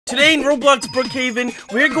Today in Roblox Brookhaven,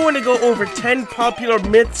 we're going to go over 10 popular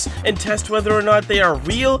myths and test whether or not they are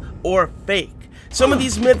real or fake. Some of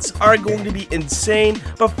these myths are going to be insane,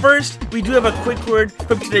 but first, we do have a quick word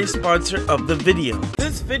from today's sponsor of the video.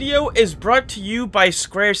 This video is brought to you by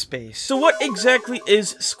Squarespace. So what exactly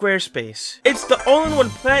is Squarespace? It's the all-in-one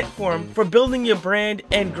platform for building your brand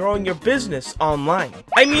and growing your business online.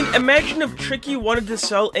 I mean, imagine if Tricky wanted to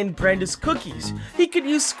sell and brand his cookies. He could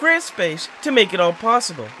use Squarespace to make it all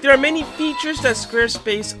possible. There are many features that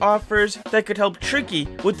Squarespace offers that could help Tricky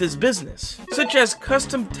with his business, such as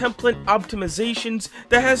custom template optimization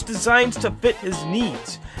that has designs to fit his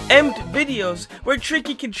needs, emmed videos where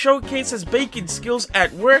Tricky can showcase his baking skills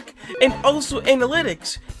at work, and also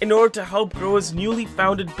analytics in order to help grow his newly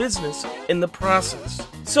founded business in the process.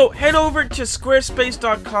 So head over to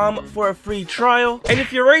squarespace.com for a free trial, and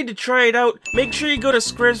if you're ready to try it out, make sure you go to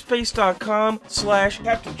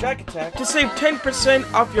squarespace.com/CaptainJackAttack to save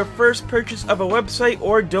 10% off your first purchase of a website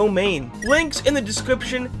or domain. Links in the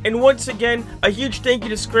description, and once again, a huge thank you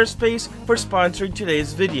to Squarespace for sponsoring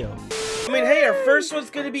today's video. I mean, hey, our first one's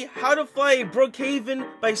gonna be How to Fly a Brookhaven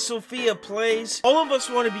by Sophia Plays. All of us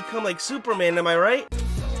want to become like Superman, am I right?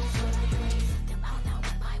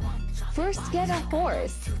 First, get a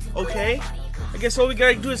horse. Okay. I guess all we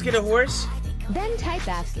gotta do is get a horse. Then type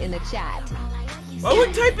ask in the chat. Why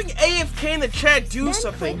would typing AFK in the chat do then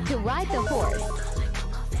something? Click to ride the horse.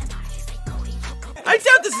 I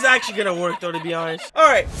doubt this is actually gonna work though, to be honest.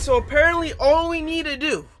 Alright, so apparently all we need to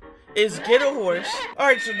do is get a horse.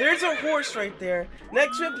 Alright, so there's a horse right there.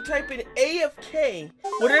 Next we have to type in AFK,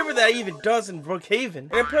 whatever that even does in Brookhaven.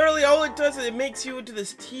 And apparently all it does is it makes you into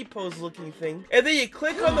this T-pose looking thing. And then you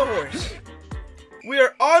click on the horse. We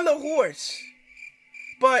are on the horse,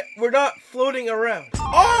 but we're not floating around.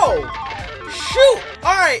 Oh! Shoot!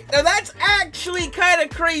 Alright, now that's actually kind of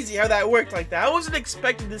crazy how that worked like that. I wasn't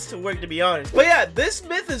expecting this to work, to be honest. But yeah, this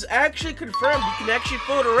myth is actually confirmed. You can actually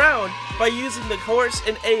float around by using the horse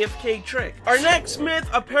and AFK trick. Our next myth,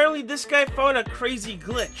 apparently this guy found a crazy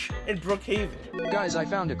glitch in Brookhaven. Guys, I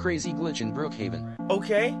found a crazy glitch in Brookhaven.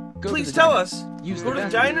 Okay, Please tell diner. us. Use Go the to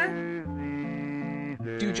the bathroom. diner?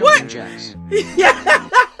 Do jumping jacks. Yeah!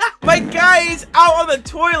 My guy is out on the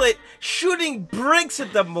toilet shooting bricks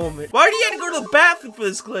at the moment. Why do you have to go to the bathroom for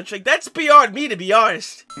this glitch? Like, that's beyond me, to be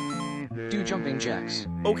honest. Do jumping jacks.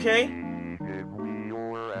 Okay.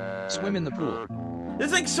 Swim in the pool.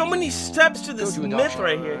 There's like so many steps to this Go to myth adoption.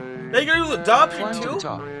 right here. Now you're gonna do adoption Climb to too? the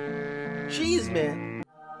top. Jeez, man.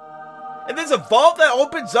 And there's a vault that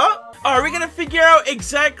opens up? Alright, we're gonna figure out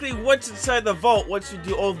exactly what's inside the vault once we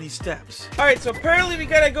do all these steps. Alright, so apparently we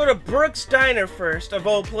gotta go to Brooks Diner first, of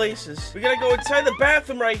all places. We gotta go inside the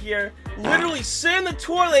bathroom right here, literally sit in the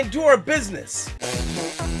toilet and do our business.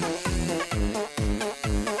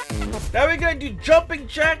 Now we gotta do jumping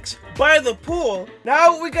jacks by the pool.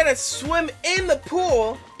 Now we gotta swim in the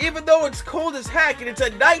pool, even though it's cold as heck and it's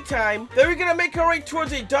at nighttime. Then we're gonna make our way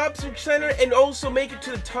towards the adoption center and also make it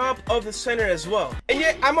to the top of the center as well. And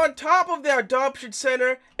yet I'm on top of the adoption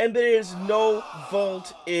center and there is no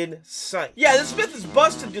vault in sight. Yeah, this myth is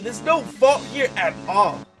busted, dude. There's no vault here at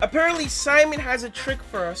all. Apparently Simon has a trick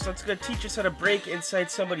for us that's gonna teach us how to break inside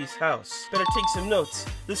somebody's house. Better take some notes.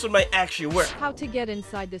 This one might actually work. How to get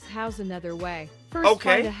inside this house another way. First,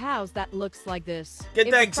 find a house that looks like this. Get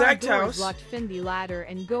if the the exact front door house. is locked, find the ladder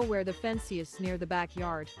and go where the fence is near the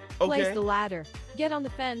backyard. Okay. Place the ladder. Get on the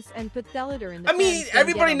fence and put the ladder in the I mean, fence, then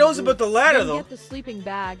everybody get on knows the about the roof. ladder, Then though. Get the sleeping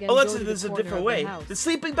bag and Oh, go let's to say the there's a corner different of way. the house. The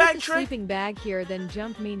sleeping Put bag the trick? sleeping bag here, then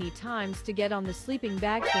jump many times to get on the sleeping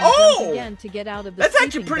bag, then Oh! jump again to get out of the That's sleeping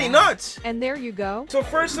actually pretty bag. nuts. And there you go. So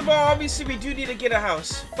first of all, obviously we do need to get a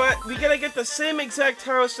house, but we gotta get the same exact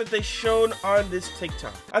house that they shown on this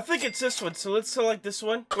TikTok. I think it's this one, so let's select this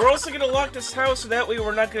one. We're also gonna lock this house so that way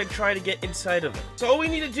we're not gonna try to get inside of it. So all we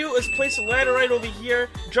need to do is place a ladder right over here,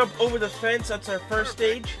 jump over the fence, that's our first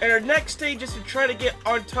stage. And our next stage is to try to get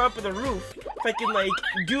on top of the roof. If I can like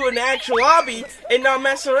do an actual lobby and not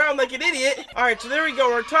mess around like an idiot. Alright, so there we go,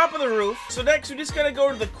 we're on top of the roof. So next we just gotta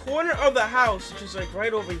go to the corner of the house, which is like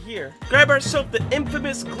right over here. Grab ourselves the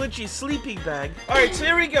infamous glitchy sleeping bag. Alright, so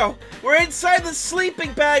here we go. We're inside the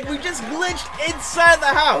sleeping bag. We just glitched inside the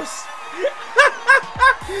house.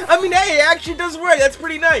 I mean, hey, it actually does work. That's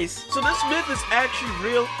pretty nice. So this myth is actually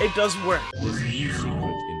real. It does work. There's a new secret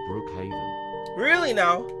in Brookhaven. Really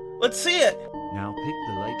now? Let's see it. Now pick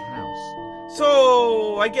the lake house.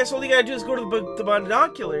 So, I guess all you gotta do is go to the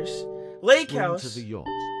binoculars. Lake Swim house. to the yacht.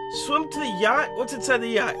 Swim to the yacht? What's inside the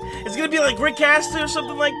yacht? It's gonna be like Rick Astley or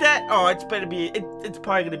something like that? Oh, it's better be, it's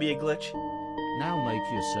probably gonna be a glitch. Now make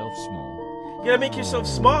yourself small. You gotta make yourself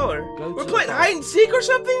smaller. Go We're to playing the hide and seek or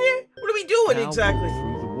something here? What are we doing Now exactly? walk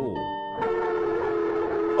through the wall.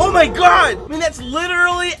 Oh my god! I mean, that's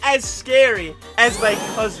literally as scary as my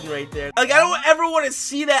cousin right there. Like, I don't ever want to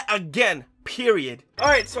see that again. Period.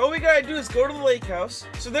 Alright, so all we gotta do is go to the lake house.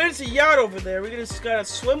 So there's a yacht over there. We just gotta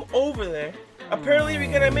swim over there. Apparently,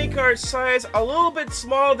 we're gonna make our size a little bit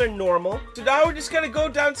smaller than normal. So now we're just gonna go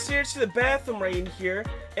downstairs to the bathroom right in here.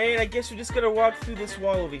 And I guess we're just gonna walk through this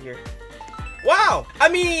wall over here. Wow! I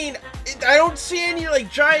mean, I don't see any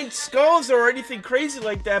like giant skulls or anything crazy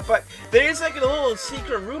like that, but there's like a little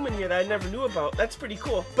secret room in here that I never knew about. That's pretty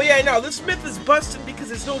cool. But yeah, no, this myth is busted because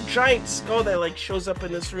there's no giant skull that like shows up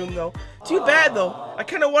in this room though. Too bad though. I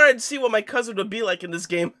kind of wanted to see what my cousin would be like in this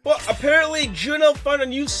game. Well, apparently Juno found a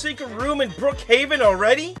new secret room in Brookhaven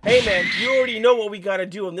already. Hey man, you already know what we gotta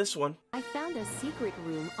do on this one. I found a secret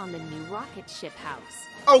room on the new rocket ship house.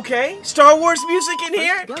 Okay, Star Wars music in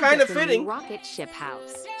here, kind of fitting. Rocket ship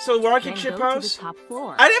house. So rocket ship house. To the top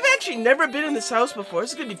floor. I've actually never been in this house before.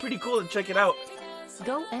 This is gonna be pretty cool to check it out.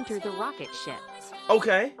 Go enter the rocket ship.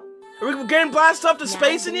 Okay. Are we getting blasted off to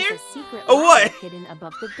space in here? A secret Oh what? Hidden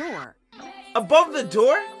above the door. Above the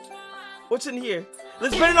door? What's in here?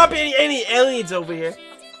 There's better not be any aliens over here.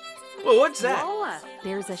 Whoa, what's that? Voila.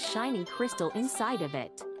 There's a shiny crystal inside of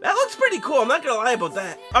it. That looks pretty cool. I'm not gonna lie about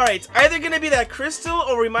that. Alright, it's either gonna be that crystal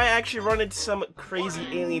or we might actually run into some crazy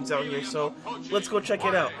aliens out here. So let's go check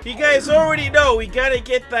it out. You guys already know we gotta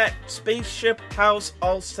get that spaceship house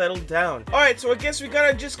all settled down. Alright, so I guess we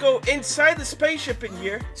gotta just go inside the spaceship in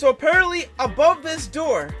here. So apparently above this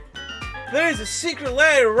door, there is a secret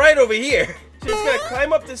ladder right over here. So just gotta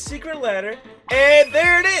climb up this secret ladder, and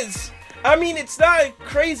there it is. I mean, it's not a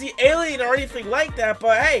crazy alien or anything like that,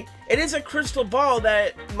 but hey, it is a crystal ball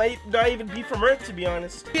that might not even be from Earth, to be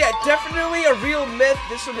honest. Yeah, definitely a real myth.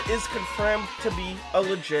 This one is confirmed to be a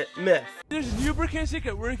legit myth. There's a new Brookhaven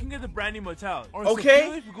secret working at the brand new motel.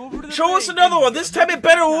 Okay, show us another one. This time it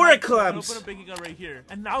better work, Clems. Open a bank account right here.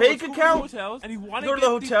 And now bank account? And you want go to the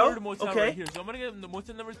hotel? Okay. Right here. So I'm gonna get the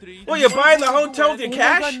motel number 3. Well, you're buying the hotel with your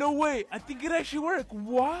cash? Oh my God, no way. I think it actually worked.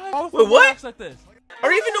 What? Wait, what? Like this. I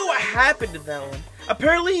don't even know what happened to that one.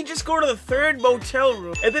 Apparently, you just go to the third motel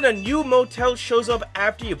room, and then a new motel shows up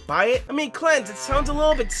after you buy it. I mean, Cleanse, it sounds a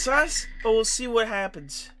little bit sus, but we'll see what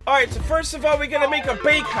happens. Alright, so first of all, we're gonna make a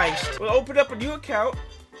bank heist. We'll open up a new account,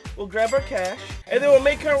 we'll grab our cash, and then we'll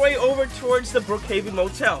make our way over towards the Brookhaven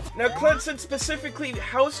Motel. Now, Cleanse said specifically,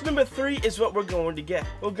 house number 3 is what we're going to get.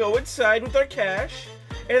 We'll go inside with our cash.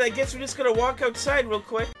 And I guess we're just gonna walk outside real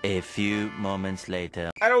quick. A few moments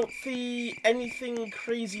later. I don't see anything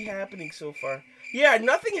crazy happening so far. Yeah,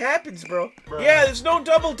 nothing happens, bro. Yeah, there's no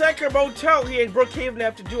double-decker motel here in Brookhaven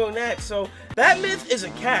after doing that, so that myth is a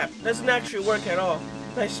cap. Doesn't actually work at all.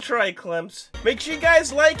 Nice try, Clems. Make sure you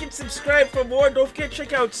guys like and subscribe for more. Don't forget to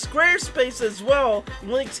check out Squarespace as well.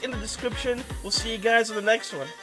 Links in the description. We'll see you guys on the next one.